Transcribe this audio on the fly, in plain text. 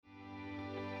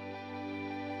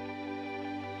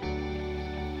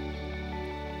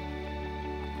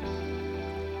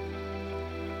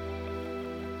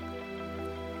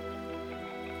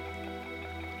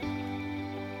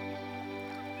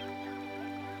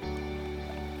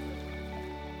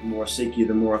The more I seek you,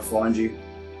 the more I find you.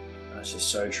 That's just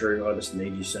so true. I just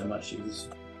need you so much, Jesus.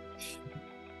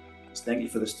 Just thank you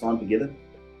for this time together.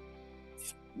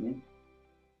 Amen.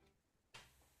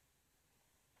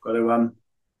 Got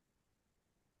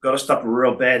to stop a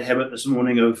real bad habit this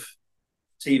morning of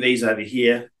TVs over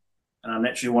here, and I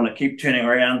naturally want to keep turning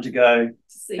around to go,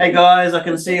 hey guys, I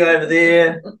can see you over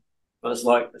there. But it's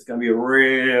like it's going to be a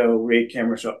real red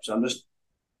camera shot, so I'm just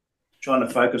trying to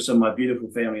focus on my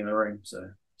beautiful family in the room. So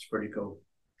it's pretty cool.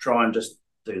 Try and just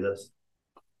do this.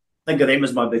 Think of them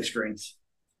as my big screens.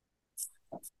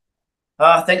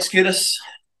 Thanks, Curtis.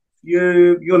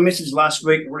 Your message last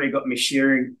week really got me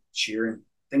sharing,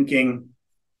 thinking,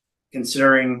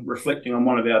 considering, reflecting on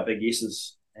one of our big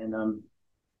yeses. And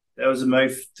that was a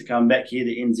move to come back here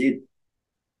to NZ.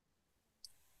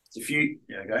 It's a few,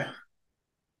 there we go.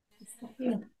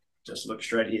 Yeah. Just look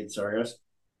straight ahead, sorry guys.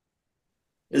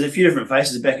 There's a few different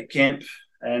faces back at camp,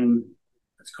 and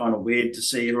it's kind of weird to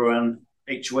see everyone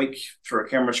each week through a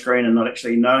camera screen and not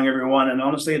actually knowing everyone. And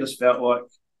honestly, I just felt like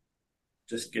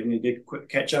just giving a good quick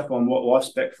catch up on what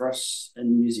life's back for us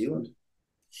in New Zealand.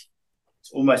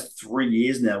 It's almost 3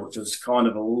 years now, which is kind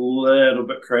of a little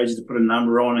bit crazy to put a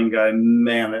number on and go,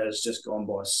 man, that has just gone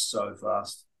by so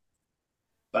fast.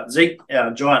 But Zeke,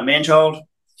 our giant man-child,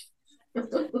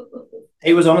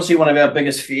 he was honestly one of our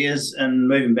biggest fears in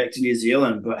moving back to New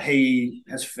Zealand, but he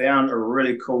has found a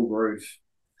really cool groove.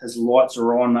 His lights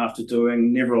are on after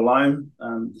doing Never Alone,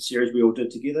 the series we all did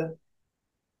together.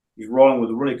 He's rolling with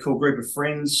a really cool group of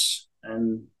friends,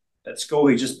 and at school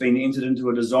he's just been entered into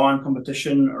a design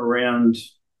competition around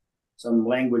some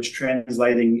language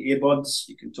translating earbuds.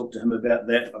 You can talk to him about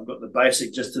that. I've got the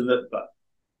basic gist of it, but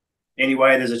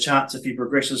anyway, there's a chance if he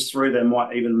progresses through, they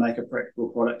might even make a practical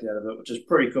product out of it, which is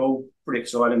pretty cool, pretty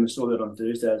exciting. We saw that on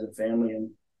Thursday as a family,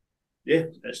 and yeah,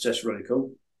 it's just really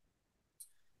cool.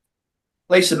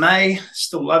 Lisa May,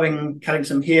 still loving cutting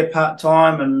some hair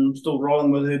part-time and still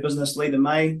rolling with her business, Leader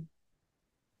May.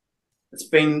 It's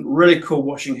been really cool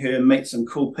watching her meet some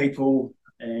cool people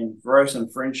and grow some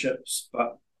friendships,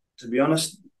 but to be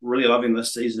honest, really loving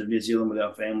this season of New Zealand with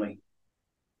our family.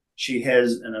 She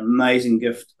has an amazing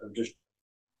gift of just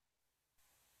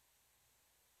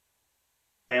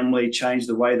family, change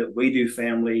the way that we do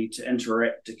family, to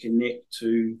interact, to connect,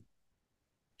 to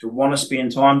want to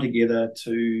spend time together,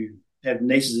 to have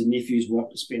nieces and nephews want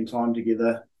to spend time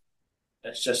together.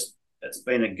 It's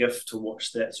been a gift to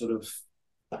watch that sort of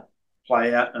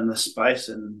play out in this space,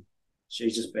 and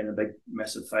she's just been a big,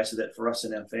 massive face of that for us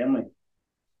and our family.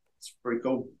 It's pretty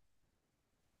cool.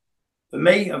 For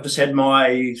me, I've just had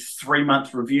my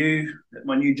 3-month review at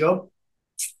my new job.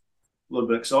 A little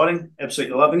bit exciting,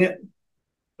 absolutely loving it.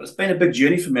 But it's been a big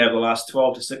journey for me over the last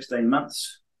 12 to 16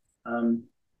 months. Feeling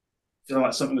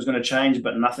like something was going to change,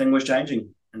 but nothing was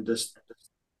changing. And just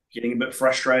getting a bit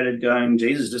frustrated, going,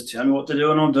 Jesus, just tell me what to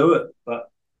do and I'll do it.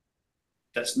 But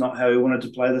that's not how he wanted to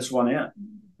play this one out.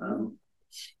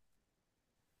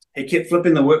 He kept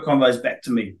flipping the work convos back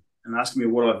to me and asking me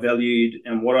what I valued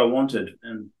and what I wanted.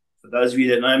 And for those of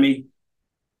you that know me,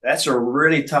 that's a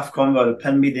really tough convo to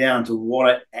pin me down to what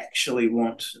I actually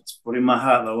want. It's putting my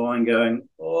heart on the line going,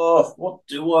 oh, what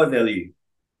do I value?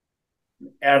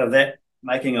 Out of that,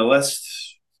 making a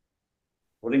list,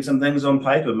 putting some things on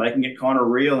paper, making it kind of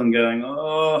real and going,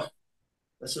 oh,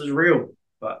 this is real.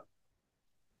 But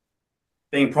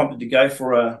being prompted to go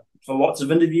for lots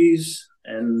of interviews,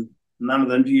 and none of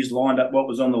the interviews lined up what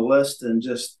was on the list, and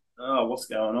just, oh, what's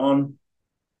going on?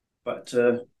 But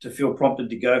to feel prompted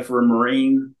to go for a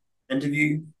marine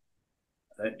interview.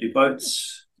 I don't do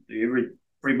boats,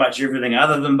 pretty much everything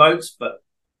other than boats, but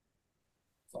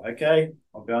okay,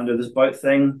 I'll go and do this boat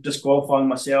thing, disqualifying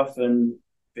myself and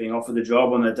being offered the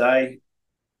job on the day.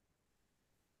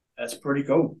 That's pretty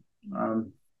cool.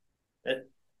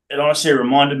 It honestly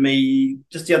reminded me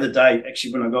just the other day,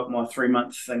 actually, when I got my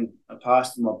 3-month thing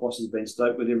passed and my boss has been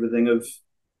stoked with everything, of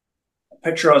a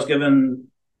picture I was given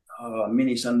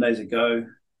many Sundays ago.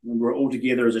 We were all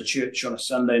together as a church on a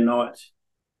Sunday night,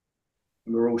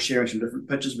 and we were all sharing some different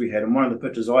pictures we had. And one of the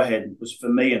pictures I had was for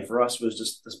me and for us was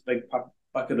just this big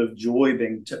bucket of joy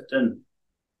being tipped in.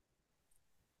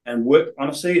 And work,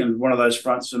 honestly, and one of those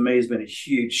fronts for me has been a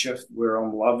huge shift where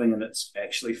I'm loving and it's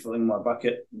actually filling my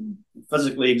bucket. I'm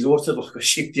physically exhausted like a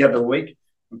sheep the other week.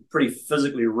 I'm pretty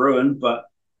physically ruined, but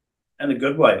in a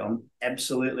good way. I'm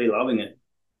absolutely loving it.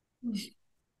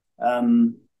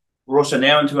 We're also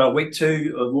now into our week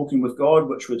 2 of Walking with God,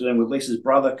 which we're doing with Lisa's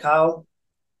brother, Carl.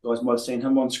 You guys might have seen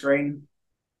him on screen.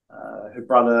 Her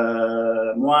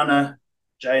brother, Moana,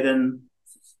 Jaden,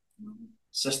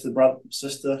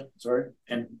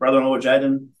 and brother-in-law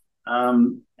Jaden,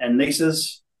 and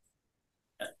nieces.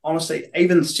 honestly,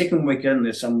 even the second week in,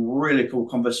 there's some really cool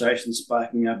conversations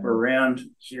sparking up around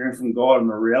hearing from God and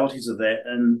the realities of that.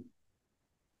 And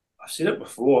I've said it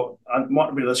before, I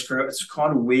might be this crew. It's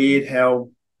kind of weird how,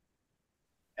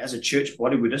 as a church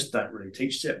body, we just don't really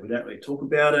teach that. We don't really talk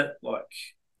about it. Like,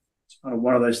 it's kind of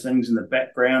one of those things in the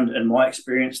background, in my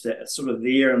experience, that it's sort of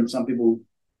there and some people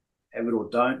have it or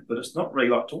don't, but it's not really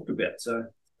like talked about. So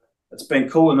it's been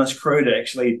cool in this crew to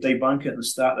actually debunk it and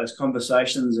start those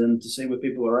conversations and to see where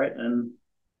people are at. And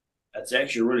it's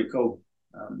actually really cool.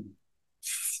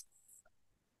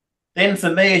 Then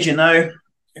for me, as you know,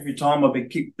 every time I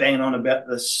keep banging on about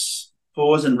this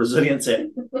pause and resilience app.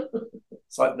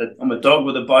 It's like I'm a dog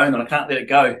with a bone and I can't let it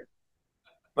go.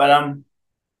 But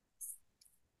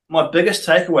my biggest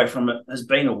takeaway from it has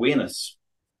been awareness.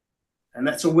 And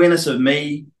that's awareness of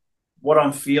me, what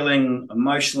I'm feeling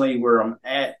emotionally, where I'm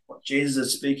at, what Jesus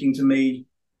is speaking to me,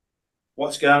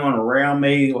 what's going on around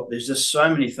me. There's just so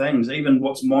many things, even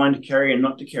what's mine to carry and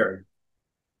not to carry.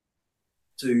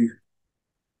 To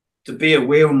be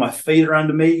aware when my feet are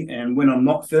under me and when I'm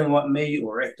not feeling like me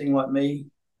or acting like me.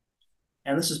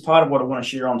 And this is part of what I want to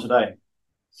share on today.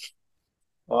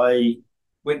 I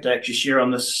went to actually share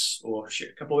on this, or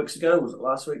a couple of weeks ago. Was it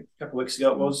last week? A couple of weeks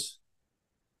ago it was.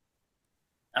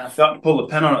 And I felt to pull the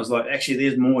pin on it. It was like, actually,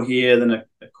 there's more here than a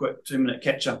quick 2-minute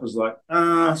catch up. Was like,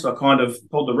 so I kind of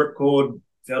pulled the ripcord,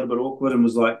 felt a bit awkward, and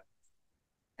was like,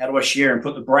 how do I share and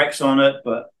put the brakes on it?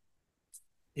 But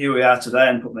here we are today,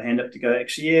 and put my hand up to go,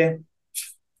 actually, yeah,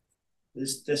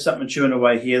 there's something chewing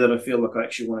away here that I feel like I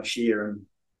actually want to share. And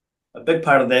a big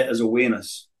part of that is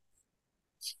awareness.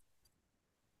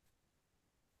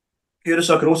 Curtis,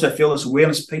 I could also feel this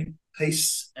awareness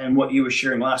piece and what you were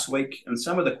sharing last week, and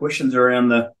some of the questions around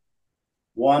the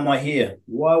why am I here?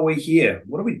 Why are we here?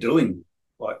 What are we doing?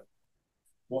 Like,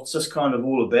 what's this kind of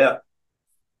all about?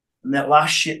 And that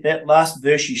last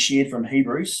verse you shared from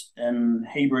Hebrews, in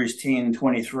Hebrews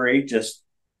 10:23, just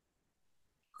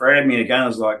grabbed me again. I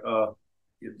was like, oh,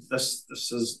 this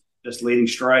is just leading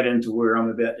straight into where I'm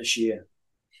about to share.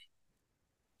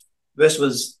 Verse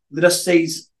was, let us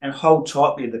seize and hold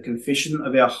tightly the confession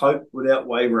of our hope without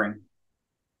wavering.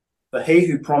 For he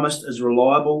who promised is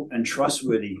reliable and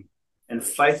trustworthy and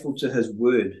faithful to his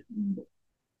word.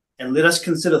 And let us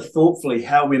consider thoughtfully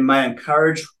how we may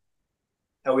encourage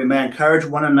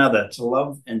one another to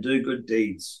love and do good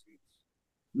deeds,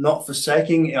 not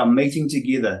forsaking our meeting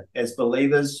together as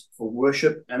believers for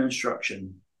worship and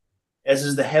instruction, as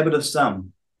is the habit of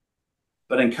some,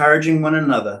 but encouraging one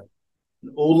another,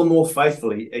 and all the more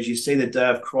faithfully as you see the day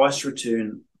of Christ's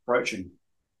return approaching.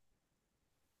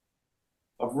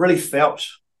 I've really felt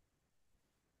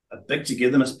a big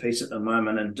togetherness piece at the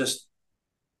moment, and just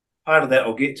part of that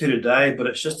I'll get to today, but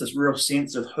it's just this real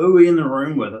sense of who we're in the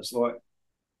room with. It's like,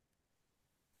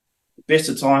 the best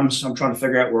of times I'm trying to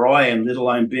figure out where I am, let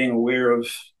alone being aware of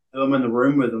who I'm in the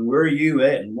room with and where are you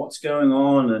at and what's going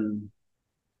on. And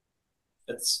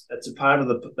it's a part of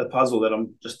the puzzle that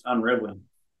I'm just unraveling.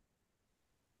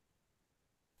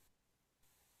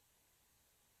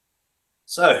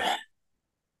 So,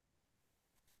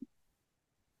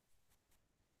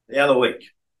 the other week.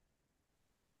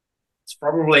 It's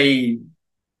probably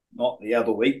not the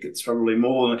other week. It's probably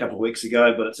more than a couple of weeks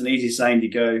ago, but it's an easy saying to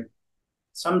go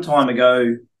some time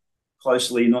ago,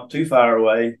 closely, not too far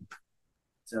away.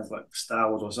 Sounds like Star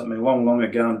Wars or something, long, long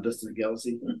ago in a distant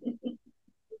galaxy.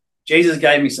 Jesus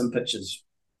gave me some pictures.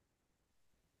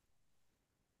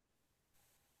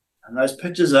 And those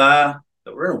pictures are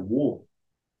that we're in a war.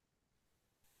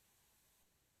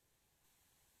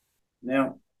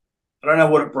 Now, I don't know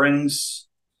what it brings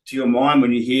to your mind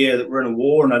when you hear that we're in a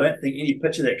war, and I don't think any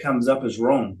picture that comes up is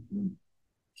wrong.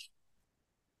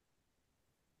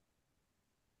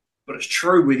 But it's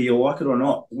true whether you like it or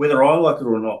not, whether I like it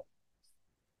or not.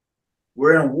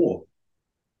 We're in a war.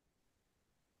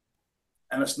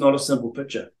 And it's not a simple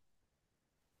picture.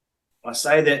 I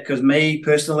say that because me,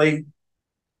 personally,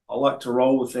 I like to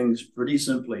roll with things pretty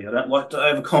simply. I don't like to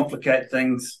overcomplicate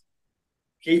things.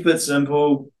 Keep it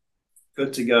simple,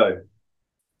 good to go.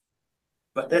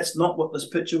 But that's not what this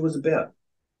picture was about.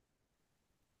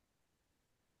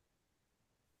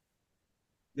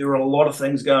 There were a lot of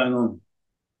things going on.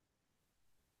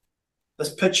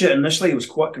 This picture initially was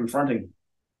quite confronting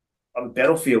of a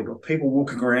battlefield of people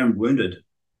walking around wounded,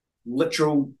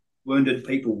 literal wounded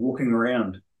people walking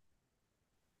around.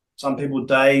 Some people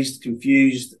dazed,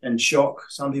 confused, in shock.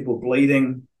 Some people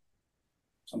bleeding.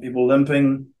 Some people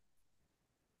limping.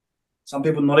 Some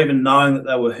people not even knowing that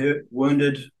they were hurt,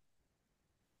 wounded.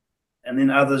 And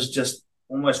then others just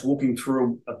almost walking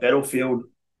through a battlefield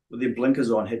with their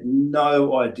blinkers on, had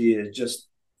no idea, just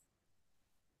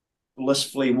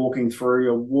blissfully walking through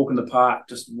or walk in the park,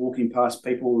 just walking past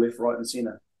people left, right, and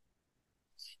centre.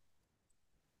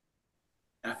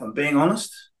 And if I'm being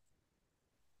honest,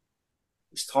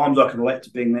 there's times I can relate to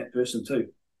being that person too.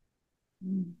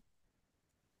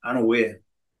 Unaware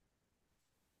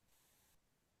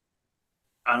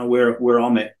of where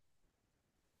I'm at,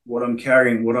 what I'm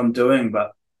carrying, what I'm doing,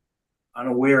 but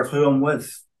unaware of who I'm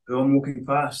with, who I'm walking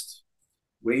past,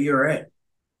 where you're at.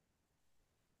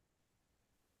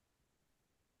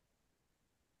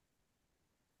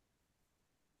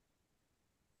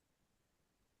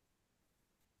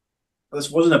 This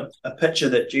wasn't a picture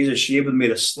that Jesus shared with me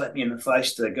to slap me in the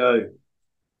face to go,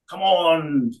 come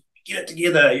on, get it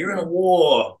together, you're in a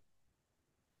war.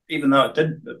 Even though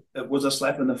it was a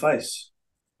slap in the face.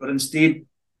 But instead,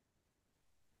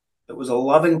 it was a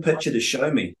loving picture to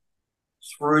show me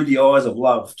through the eyes of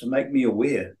love, to make me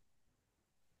aware.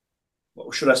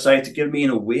 What should I say? To give me an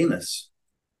awareness.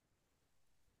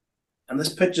 And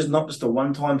this picture is not just a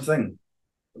one-time thing.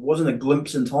 It wasn't a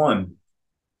glimpse in time,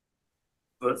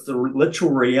 but it's the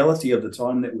literal reality of the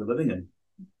time that we're living in.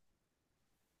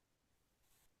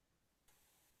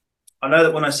 I know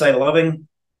that when I say loving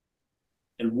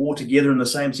and war together in the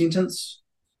same sentence,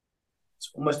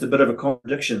 it's almost a bit of a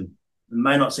contradiction. It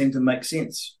may not seem to make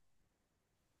sense.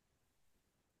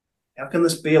 How can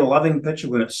this be a loving picture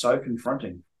when it's so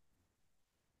confronting?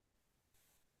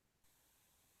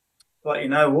 But you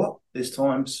know what? There's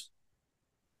times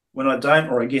when I don't,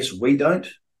 or I guess we don't,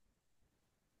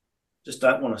 just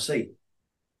don't want to see,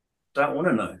 don't want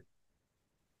to know.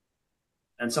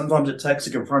 And sometimes it takes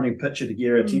a confronting picture to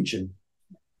get our attention.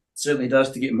 It certainly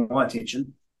does to get my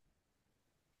attention.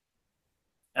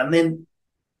 And then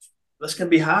this can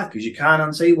be hard because you can't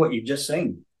unsee what you've just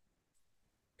seen.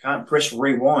 Can't press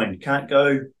rewind. Can't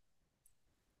go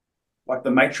like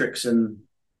the Matrix and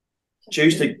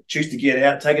choose to get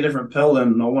out, take a different pill,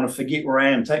 and I want to forget where I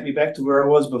am. Take me back to where I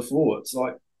was before. It's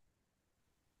like,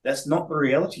 that's not the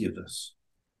reality of this.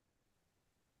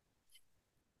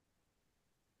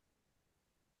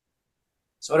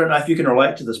 So I don't know if you can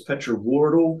relate to this picture of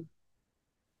war at all,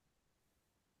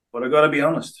 but I've got to be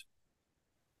honest.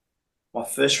 My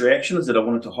first reaction is that I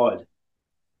wanted to hide.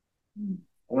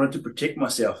 I wanted to protect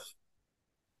myself,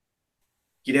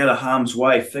 get out of harm's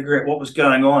way, figure out what was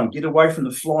going on, get away from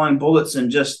the flying bullets and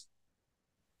just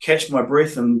catch my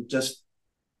breath and just,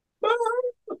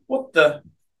 what the?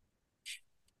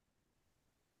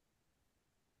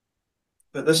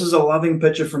 But this is a loving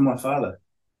picture from my father.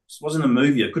 This wasn't a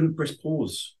movie. I couldn't press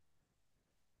pause.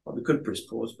 Probably could press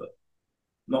pause, but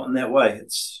not in that way.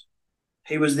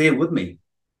 He was there with me,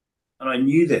 and I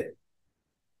knew that.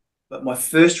 But my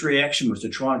first reaction was to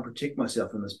try and protect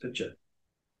myself in this picture.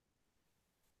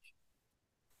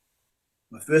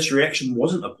 My first reaction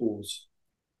wasn't a pause,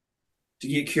 to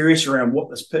get curious around what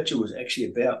this picture was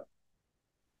actually about.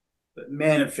 But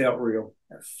man, it felt real.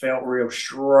 It felt real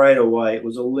straight away. It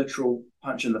was a literal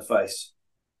punch in the face.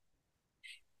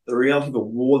 The reality of a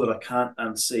war that I can't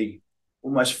unsee,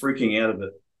 almost freaking out of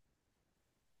it.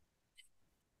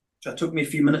 So it took me a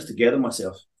few minutes to gather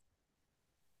myself.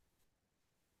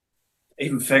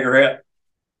 Even figure out,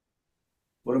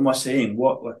 what am I seeing?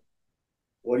 What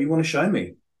do you want to show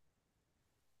me?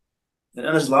 And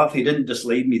in his love, he didn't just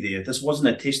leave me there. This wasn't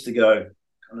a test to go,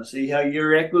 kind of see how you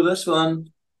react with this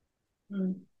one.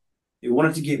 He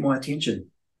wanted to get my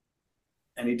attention,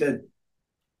 and he did.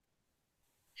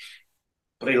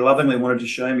 But he lovingly wanted to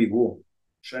show me more,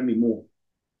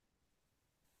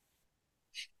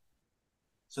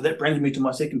 So that brings me to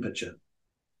my second picture.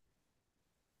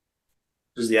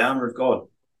 This is the armour of God.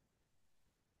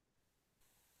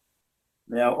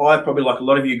 Now, I probably, like a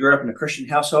lot of you, grew up in a Christian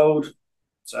household,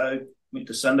 so went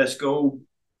to Sunday school.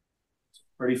 It's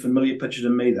a pretty familiar picture to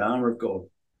me, the armour of God.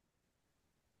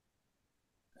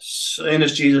 As soon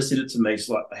as Jesus said it to me, it's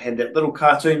like I had that little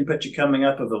cartoon picture coming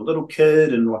up of a little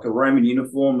kid in like a Roman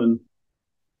uniform, and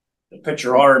the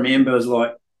picture I remember is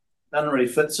like, doesn't really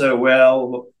fit so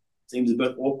well, look, seems a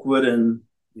bit awkward, and,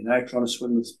 trying to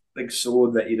swing this big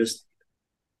sword that you just...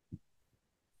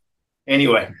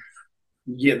 Anyway,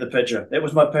 you get the picture. That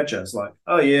was my picture. It's like,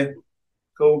 oh yeah,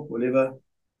 cool, whatever.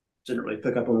 Didn't really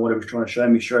pick up on what he was trying to show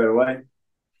me straight away.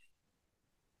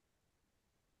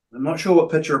 I'm not sure what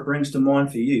picture it brings to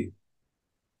mind for you,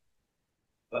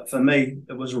 but for me,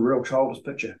 it was a real childish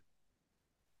picture.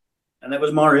 And that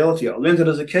was my reality. I learned it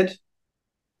as a kid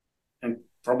and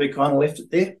probably kind of left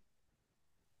it there.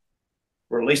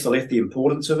 Or at least I left the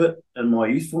importance of it in my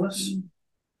youthfulness.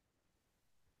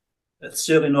 It's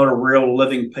certainly not a real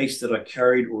living piece that I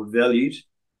carried or valued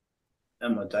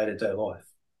in my day-to-day life.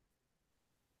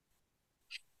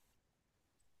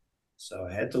 So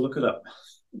I had to look it up.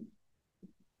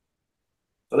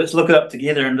 So let's look it up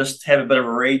together and just have a bit of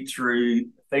a read through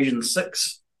Ephesians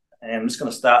 6. And I'm just going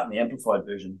to start in the Amplified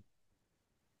version.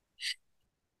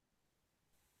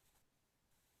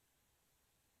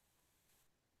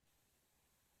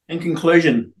 In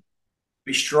conclusion,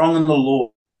 be strong in the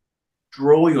Lord.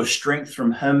 Draw your strength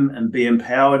from him and be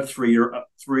empowered through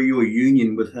your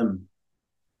union with him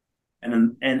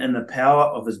and in the power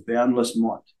of his boundless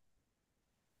might.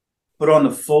 Put on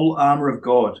the full armour of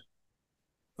God,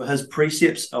 for his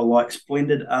precepts are like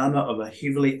splendid armour of a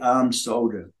heavily armed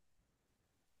soldier,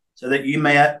 so that you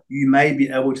may be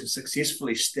able to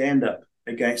successfully stand up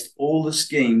against all the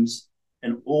schemes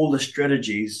and all the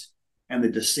strategies and the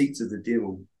deceits of the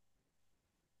devil.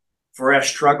 For our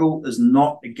struggle is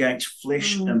not against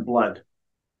flesh and blood,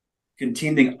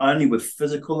 contending only with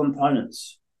physical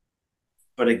opponents,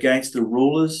 but against the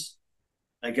rulers,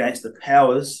 against the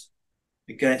powers,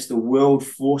 against the world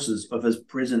forces of his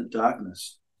present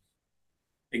darkness,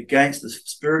 against the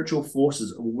spiritual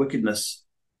forces of wickedness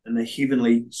in the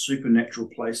heavenly supernatural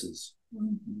places.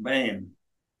 Man.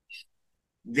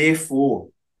 Therefore,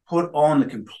 put on the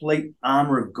complete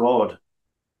armor of God,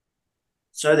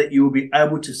 so that you will be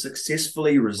able to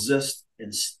successfully resist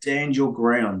and stand your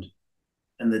ground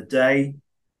in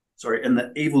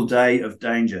the evil day of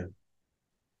danger.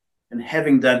 And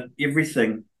having done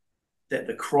everything that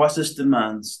the crisis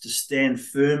demands, to stand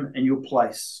firm in your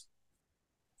place,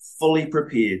 fully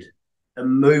prepared,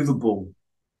 immovable,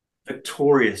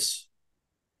 victorious.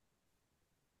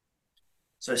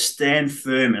 So stand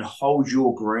firm and hold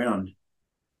your ground,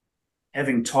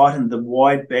 having tightened the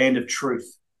wide band of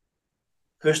truth,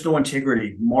 personal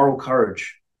integrity, moral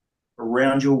courage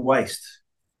around your waist,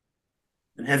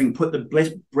 and having put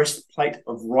the breastplate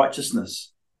of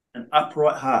righteousness, an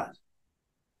upright heart,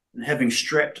 and having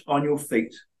strapped on your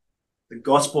feet the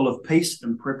gospel of peace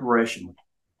and preparation,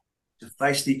 to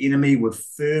face the enemy with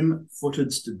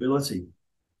firm-footed stability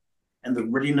and the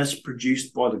readiness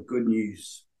produced by the good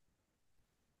news.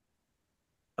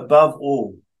 Above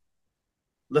all,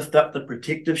 lift up the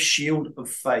protective shield of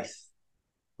faith,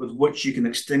 with which you can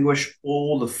extinguish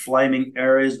all the flaming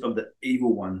arrows of the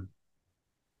evil one,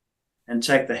 and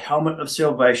take the helmet of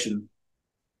salvation,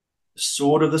 the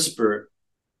sword of the Spirit,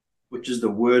 which is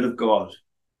the word of God.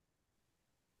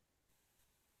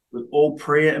 With all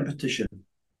prayer and petition,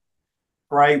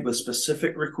 pray with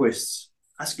specific requests,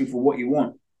 asking for what you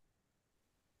want.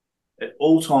 At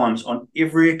all times, on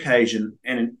every occasion,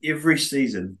 and in every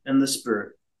season, in the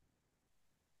Spirit.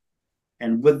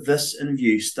 And with this in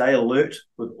view, stay alert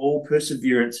with all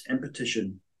perseverance and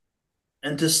petition,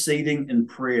 interceding in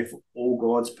prayer for all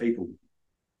God's people.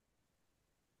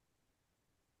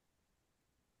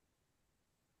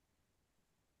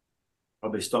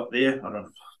 Probably stop there.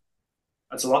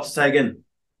 That's a lot to take in.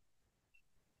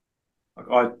 Like,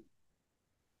 I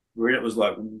read it, was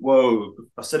like, whoa.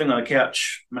 I was sitting on a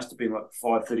couch, must have been like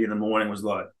 5:30 in the morning, was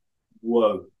like,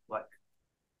 whoa. Like,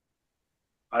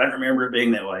 I don't remember it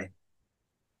being that way.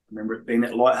 I remember it being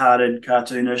that lighthearted,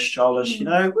 cartoonish, childish,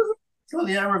 it's like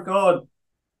the armor of God.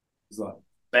 It's like,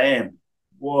 bam,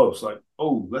 whoa. It's like,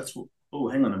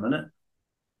 hang on a minute.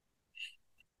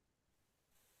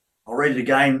 I'll read it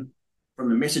again from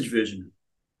the Message version.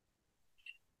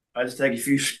 I just take a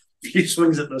few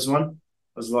swings at this one.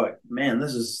 I was like, man,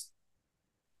 this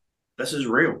is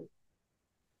real.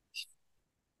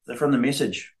 They're from the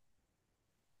Message.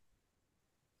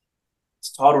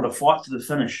 It's titled "A Fight to the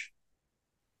Finish."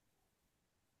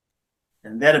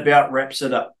 And that about wraps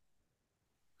it up.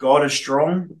 God is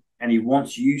strong and he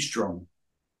wants you strong.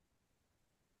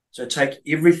 So take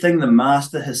everything the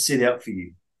Master has set out for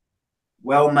you,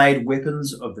 well-made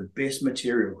weapons of the best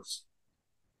materials,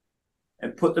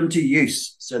 and put them to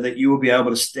use so that you will be able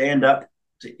to stand up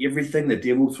to everything the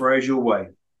devil throws your way.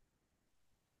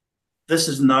 This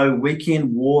is no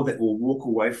weekend war that we'll walk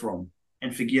away from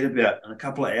and forget about in a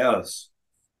couple of hours.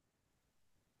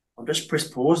 I'll just press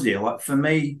pause there. Like, for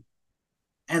me,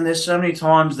 and there's so many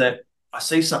times that I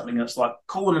see something that's like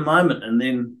cool in the moment, and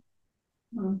then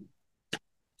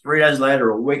 3 days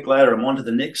later or a week later, I'm on to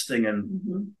the next thing,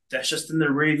 and that's just in the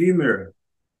rearview mirror.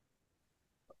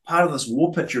 Part of this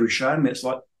war picture is showing me it's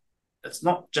like, it's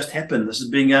not just happened. This has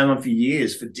been going on for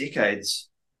years, for decades,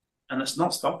 and it's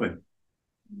not stopping.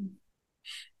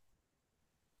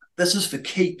 This is for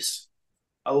keeps.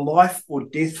 A life or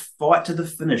death fight to the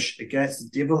finish against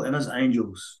the devil and his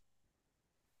angels.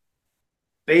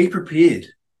 Be prepared.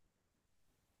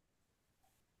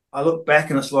 I look back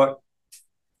and it's like,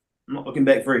 I'm not looking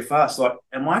back very fast. Like,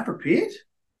 am I prepared?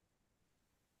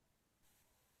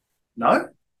 No.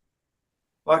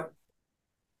 Like,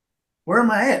 where am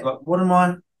I at? Like,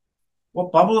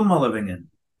 what bubble am I living in? It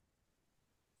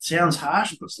sounds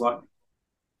harsh, but it's like,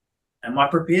 am I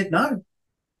prepared? No.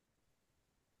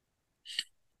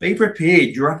 Be prepared.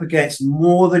 You're up against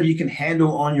more than you can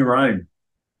handle on your own.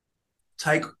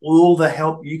 Take all the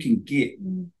help you can get.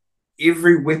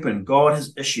 Every weapon God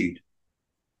has issued,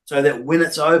 so that when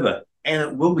it's over, and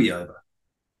it will be over.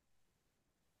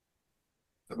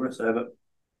 But when it's over,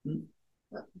 oh,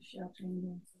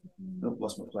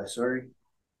 lost my place, sorry.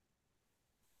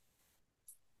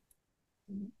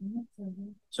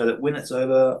 So that when it's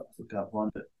over, I can't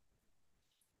find it.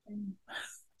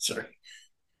 Sorry.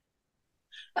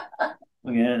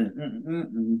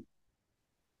 Again.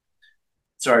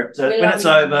 Sorry. So when it's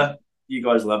over, you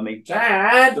guys love me.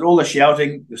 Dad. But all the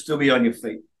shouting, you'll still be on your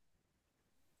feet.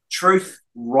 Truth,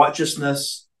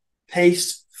 righteousness,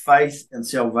 peace, faith, and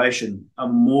salvation are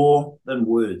more than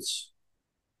words.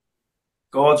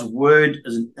 God's word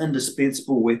is an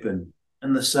indispensable weapon.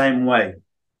 In the same way,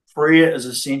 prayer is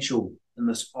essential in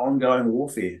this ongoing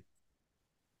warfare.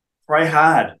 Pray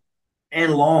hard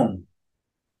and long.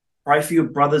 Pray for your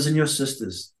brothers and your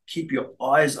sisters. Keep your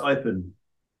eyes open.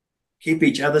 Keep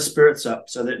each other's spirits up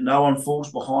so that no one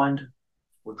falls behind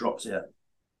or drops out.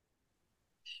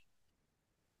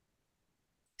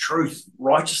 Truth,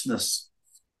 righteousness,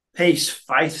 peace,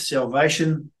 faith,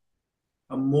 salvation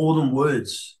are more than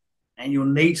words, and you'll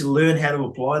need to learn how to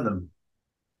apply them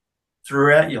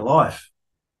throughout your life.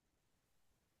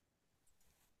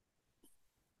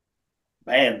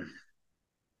 Man,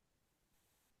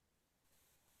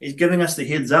 he's giving us the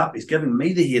heads up. He's giving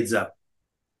me the heads up.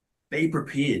 Be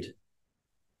prepared.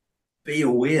 Be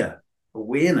aware.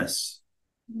 Awareness.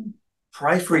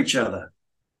 Pray for each other.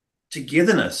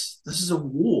 Togetherness. This is a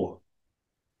war.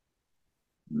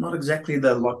 Not exactly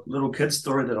the little kid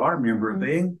story that I remember it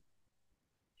being.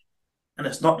 And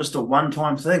it's not just a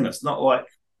one-time thing. It's not like,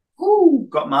 ooh,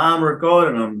 got my armour of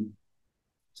God and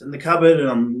it's in the cupboard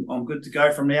and I'm good to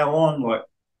go from now on. Like,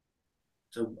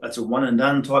 it's a one and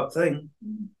done type thing.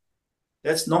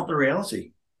 That's not the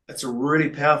reality. It's a really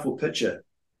powerful picture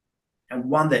and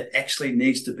one that actually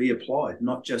needs to be applied,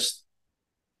 not just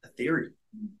a theory.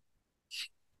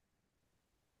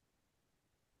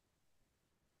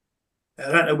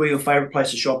 I don't know where your favourite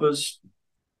place to shop is.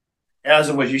 Ours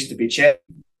always used to be chatty.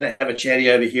 I don't have a chatty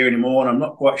over here anymore, and I'm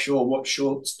not quite sure what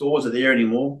stores are there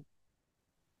anymore.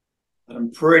 But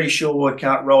I'm pretty sure I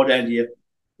can't roll down to your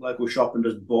local shop and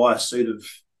just buy a suit of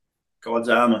God's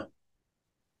armour.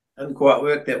 It doesn't quite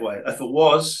work that way. If it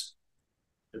was,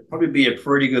 it'd probably be a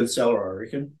pretty good seller, I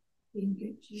reckon.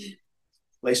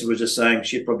 Lisa was just saying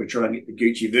she'd probably try and get the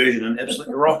Gucci version and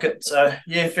absolutely rock it. So,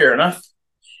 yeah, fair enough.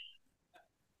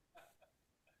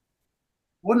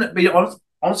 Wouldn't it be,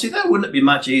 honestly though, wouldn't it be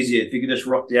much easier if you could just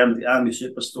rock down to the Army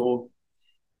Superstore,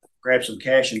 grab some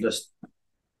cash and just,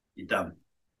 you're done.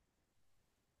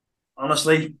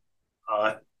 Honestly,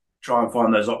 I try and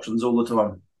find those options all the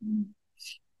time.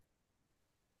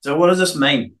 So what does this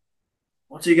mean?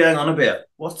 What's he going on about?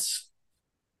 What's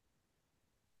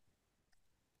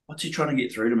he trying to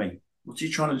get through to me? What's he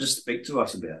trying to just speak to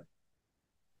us about?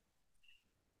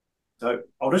 So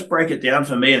I'll just break it down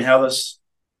for me and how this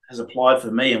has applied for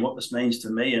me and what this means to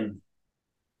me. And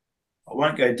I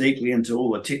won't go deeply into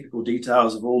all the technical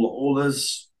details of all the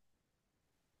orders.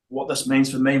 What this means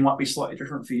for me might be slightly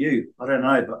different for you. I don't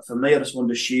know. But for me, I just wanted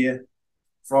to share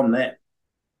from that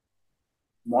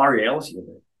my reality of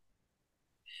it.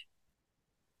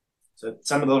 So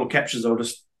some of the little captures, I'll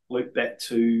just loop back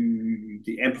to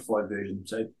the Amplified version.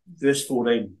 So verse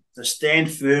 14, to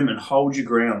stand firm and hold your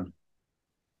ground,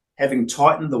 having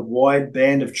tightened the wide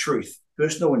band of truth,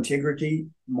 personal integrity,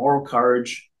 moral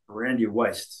courage around your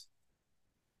waist.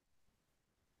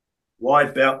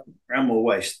 Wide belt around my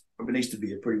waist. Probably needs to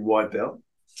be a pretty wide belt.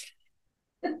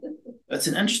 It's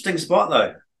an interesting spot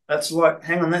though. That's like,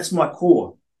 hang on, that's my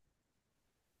core.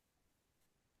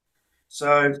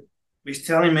 So he's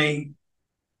telling me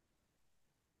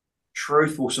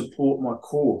truth will support my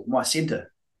core, my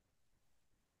center.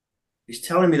 He's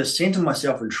telling me to center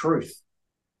myself in truth,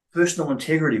 personal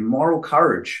integrity, moral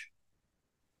courage.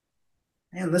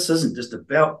 Man, this isn't just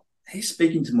about, he's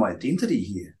speaking to my identity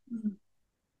here.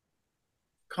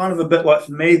 Kind of a bit like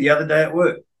for me the other day at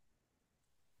work.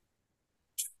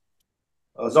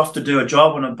 I was off to do a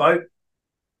job on a boat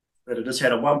that had just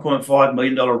had a $1.5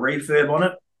 million refurb on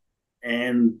it.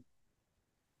 And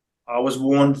I was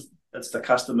warned it's the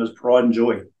customer's pride and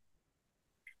joy.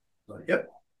 So, yep.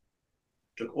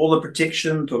 Took all the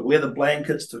protection, took leather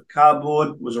blankets, took cardboard.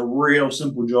 It was a real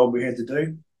simple job we had to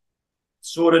do.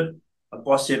 Sorted. My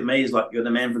boss sent me, he's like, you're the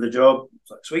man for the job.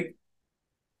 It's like, sweet.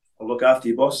 I'll look after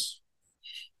you, boss.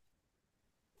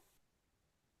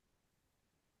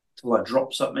 till I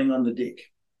drop something on the deck.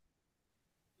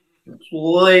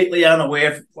 Completely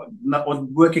unaware, was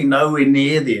working nowhere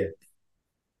near there.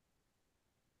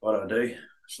 What do I do?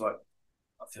 It's like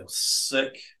I feel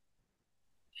sick.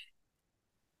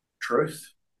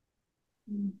 Truth.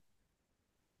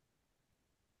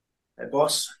 Hey,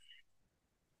 boss,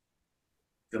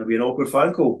 going to be an awkward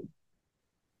phone call.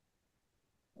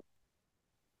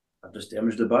 I've just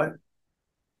damaged the boat.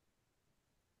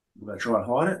 I'm going to try and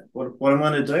hide it. What am I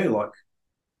going to do? Like,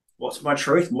 what's my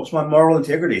truth? What's my moral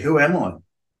integrity? Who am I?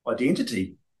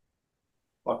 Identity.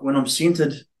 Like when I'm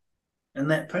centered in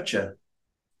that picture,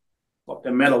 like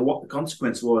no matter what the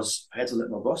consequence was, I had to let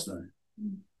my boss know.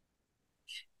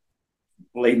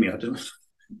 Believe me, I did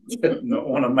not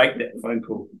want to make that phone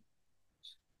call.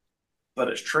 But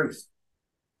it's truth.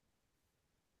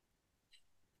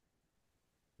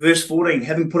 Verse 14,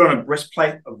 having put on a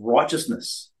breastplate of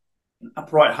righteousness, an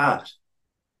upright heart.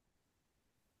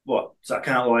 What? So I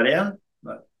can't lie down?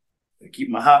 But I keep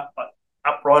my heart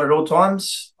upright at all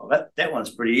times? Oh, that one's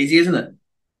pretty easy, isn't it?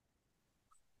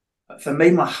 But for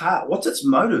me, my heart, what's its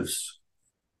motives?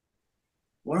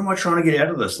 What am I trying to get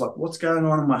out of this? Like, what's going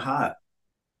on in my heart?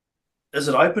 Is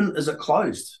it open? Is it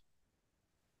closed?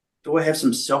 Do I have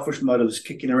some selfish motives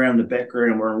kicking around the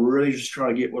background where I'm really just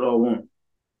trying to get what I want?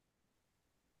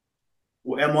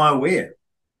 Or am I aware?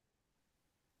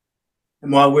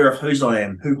 Am I aware of whose I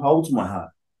am? Who holds my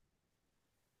heart?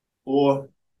 Or,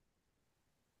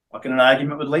 like in an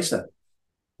argument with Lisa,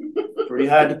 pretty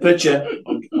hard to picture.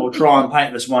 I'll try and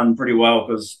paint this one pretty well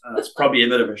because it's probably a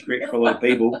bit of a stretch for a lot of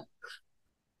people.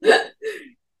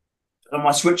 Am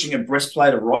I switching a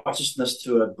breastplate of righteousness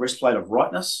to a breastplate of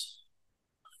rightness?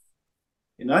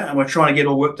 You know, am I trying to get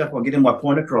all worked up on getting my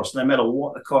point across no matter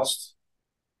what the cost?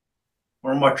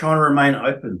 Or am I trying to remain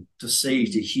open to see,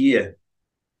 to hear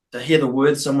the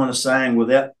words someone is saying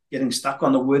without getting stuck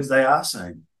on the words they are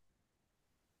saying?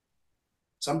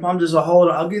 Sometimes there's a whole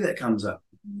lot of ugly that comes up.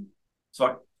 It's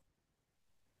like,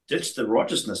 ditch the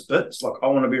righteousness bit. It's like, I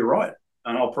want to be right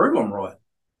and I'll prove I'm right,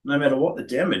 no matter what the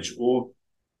damage. Or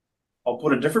I'll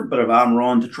put a different bit of armor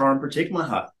on to try and protect my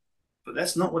heart. But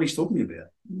that's not what he's talking about.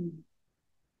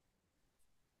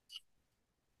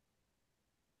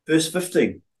 Verse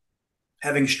 15,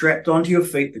 having strapped onto your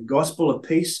feet the gospel of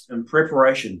peace and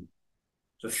preparation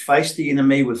to face the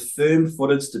enemy with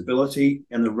firm-footed stability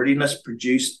and the readiness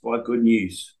produced by good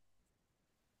news.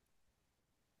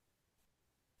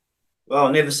 Well,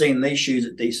 I've never seen these shoes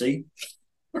at DC.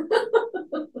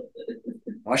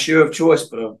 My shoe of choice,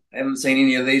 but I haven't seen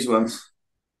any of these ones.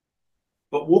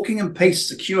 But walking in peace,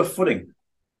 secure footing.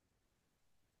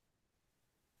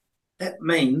 That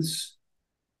means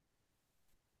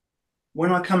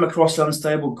when I come across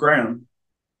unstable ground,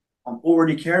 I'm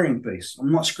already carrying peace.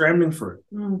 I'm not scrambling for it.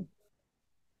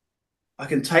 I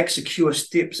can take secure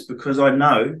steps because I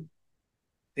know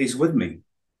he's with me.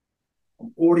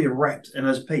 I'm already wrapped in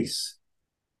his peace.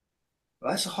 But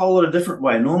that's a whole lot of different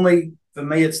way. Normally, for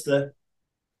me, it's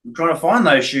I'm trying to find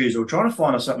those shoes or trying to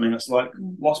find something. It's like,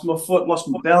 lost my foot, lost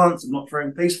my balance. I'm not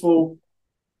feeling peaceful.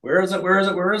 Where is it? Where is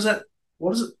it? Where is it?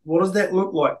 What is it? What does that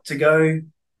look like to go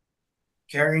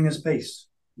carrying his peace,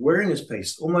 wearing his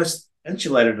peace, almost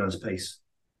insulated in his peace,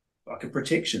 like a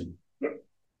protection?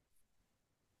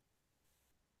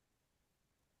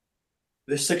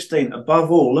 Verse 16, above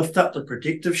all, lift up the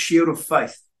protective shield of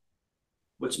faith,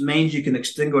 which means you can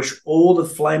extinguish all the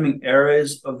flaming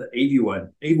arrows of the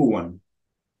evil one.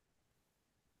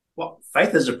 What?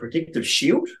 Faith is a protective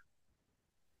shield?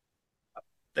 I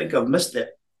think I've missed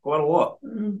that quite a lot.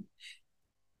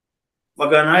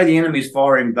 Like, I know the enemy's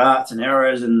firing darts and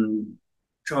arrows and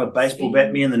trying to baseball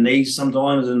bat me in the knees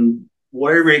sometimes and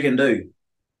whatever he can do.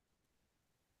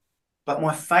 But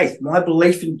my faith, my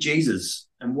belief in Jesus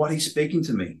and what he's speaking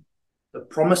to me, the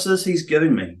promises he's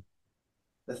giving me,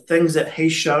 the things that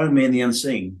he's showing me in the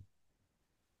unseen,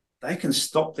 they can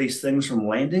stop these things from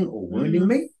landing or wounding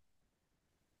me.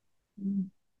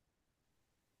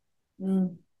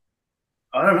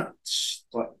 I don't know. It's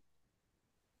like,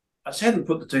 I just hadn't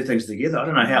put the two things together. I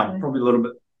don't know how. Probably a little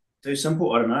bit too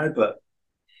simple. I don't know. But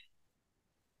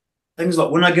things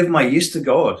like when I give my yes to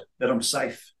God, that I'm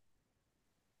safe.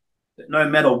 That no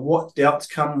matter what doubts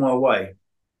come my way.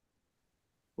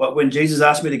 Like when Jesus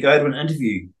asked me to go to an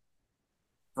interview,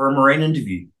 for a Marine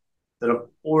interview, that I've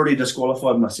already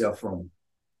disqualified myself from.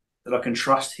 That I can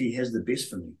trust he has the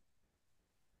best for me.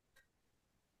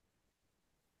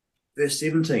 Verse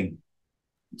 17,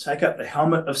 take up the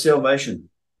helmet of salvation.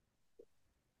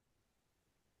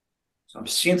 So I'm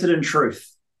centered in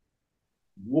truth,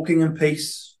 walking in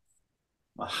peace,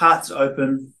 my heart's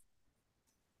open,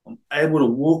 I'm able to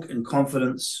walk in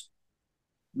confidence,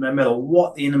 no matter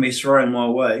what the enemy's throwing my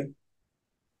way,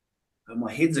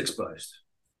 my head's exposed.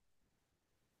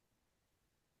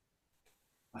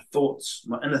 My thoughts,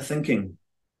 my inner thinking.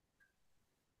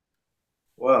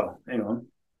 Wow, hang on.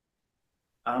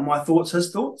 Are my thoughts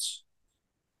his thoughts?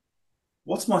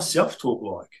 What's my self-talk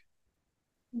like?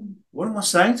 What am I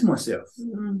saying to myself?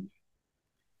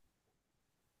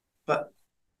 But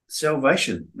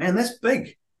salvation, man, that's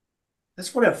big.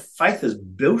 That's what our faith is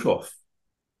built off.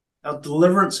 Our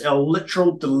deliverance, our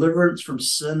literal deliverance from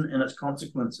sin and its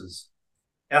consequences.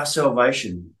 Our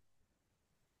salvation.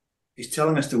 He's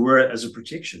telling us to wear it as a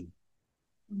protection.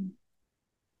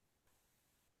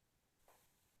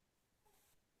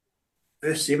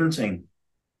 Verse 17.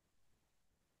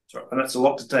 Sorry, and it's a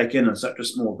lot to take in such a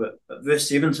small bit. But verse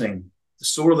 17, the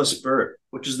sword of the Spirit,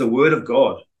 which is the word of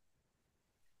God.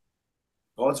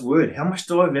 God's word. How much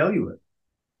do I value it?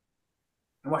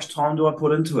 How much time do I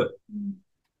put into it?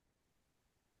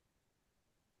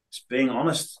 Just being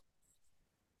honest.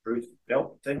 Truth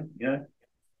felt thing, you know.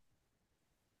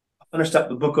 I finished up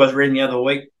the book I was reading the other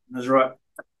week. And I was right.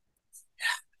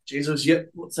 Jesus, yep,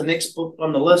 what's the next book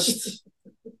on the list?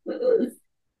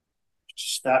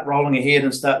 Just start rolling ahead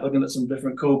and start looking at some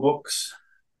different cool books.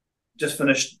 Just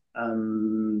finished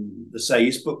the Say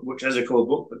Yes book, which is a cool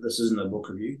book, but this isn't a book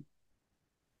review.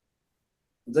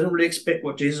 I didn't really expect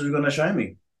what Jesus was going to show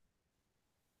me.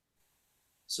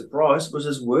 Surprise was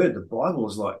his word. The Bible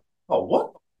was like, oh,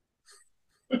 what?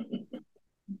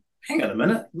 Hang on a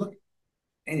minute. Look.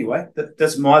 Anyway,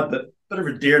 that's my bit of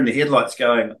a deer in the headlights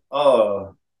going,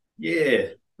 oh, yeah.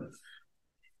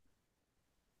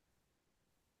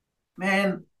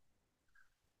 Man,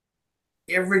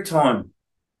 every time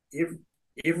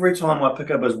I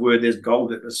pick up his word, there's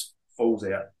gold that just falls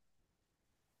out.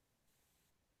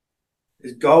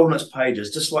 There's gold in its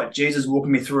pages, just like Jesus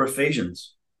walking me through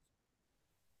Ephesians.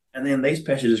 And then these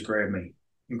passages grab me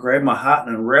and grab my heart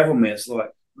and unravel me. It's like,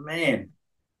 man,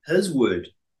 his word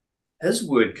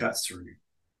cuts through.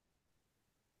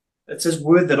 It's his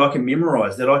word that I can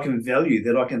memorize, that I can value,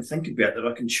 that I can think about, that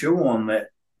I can chew on, that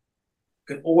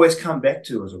I can always come back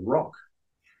to as a rock.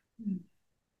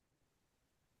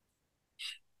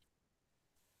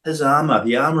 His armor,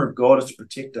 the armor of God, is to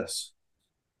protect us,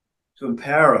 to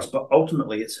empower us, but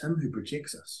ultimately it's him who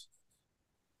protects us.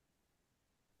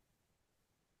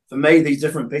 For me, these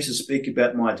different pieces speak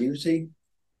about my identity,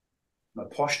 my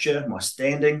posture, my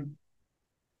standing,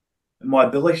 and my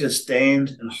ability to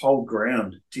stand and hold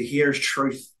ground, to hear his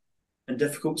truth in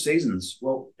difficult seasons.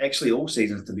 Well, actually all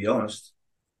seasons, to be honest,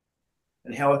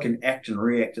 and how I can act and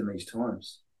react in these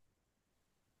times.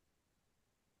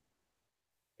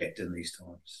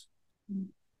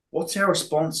 What's our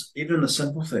response, even in the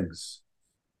simple things?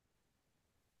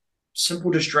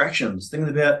 Simple distractions, thinking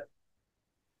about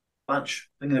lunch,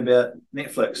 thinking about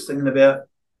Netflix, thinking about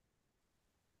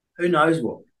who knows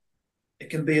what.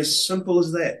 It can be as simple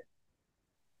as that.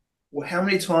 Well, how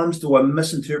many times do I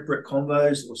misinterpret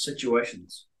convos or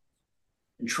situations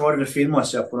and try to defend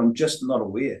myself when I'm just not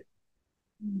aware?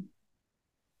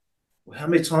 Well, how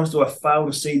many times do I fail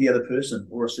to see the other person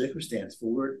or a circumstance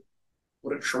for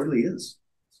what it truly is?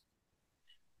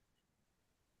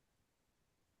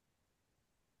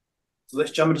 So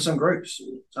let's jump into some groups.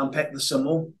 Let's unpack this some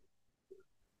more.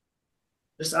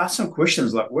 Just ask some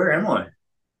questions like, where am I?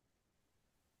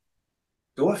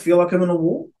 Do I feel like I'm in a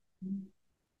war?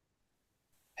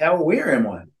 How aware am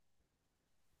I?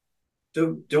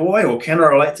 Do I or can I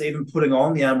relate to even putting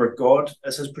on the armor of God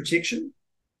as his protection?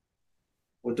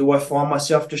 Or do I find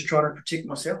myself just trying to protect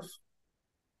myself?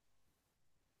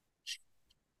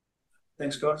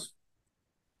 Thanks, guys.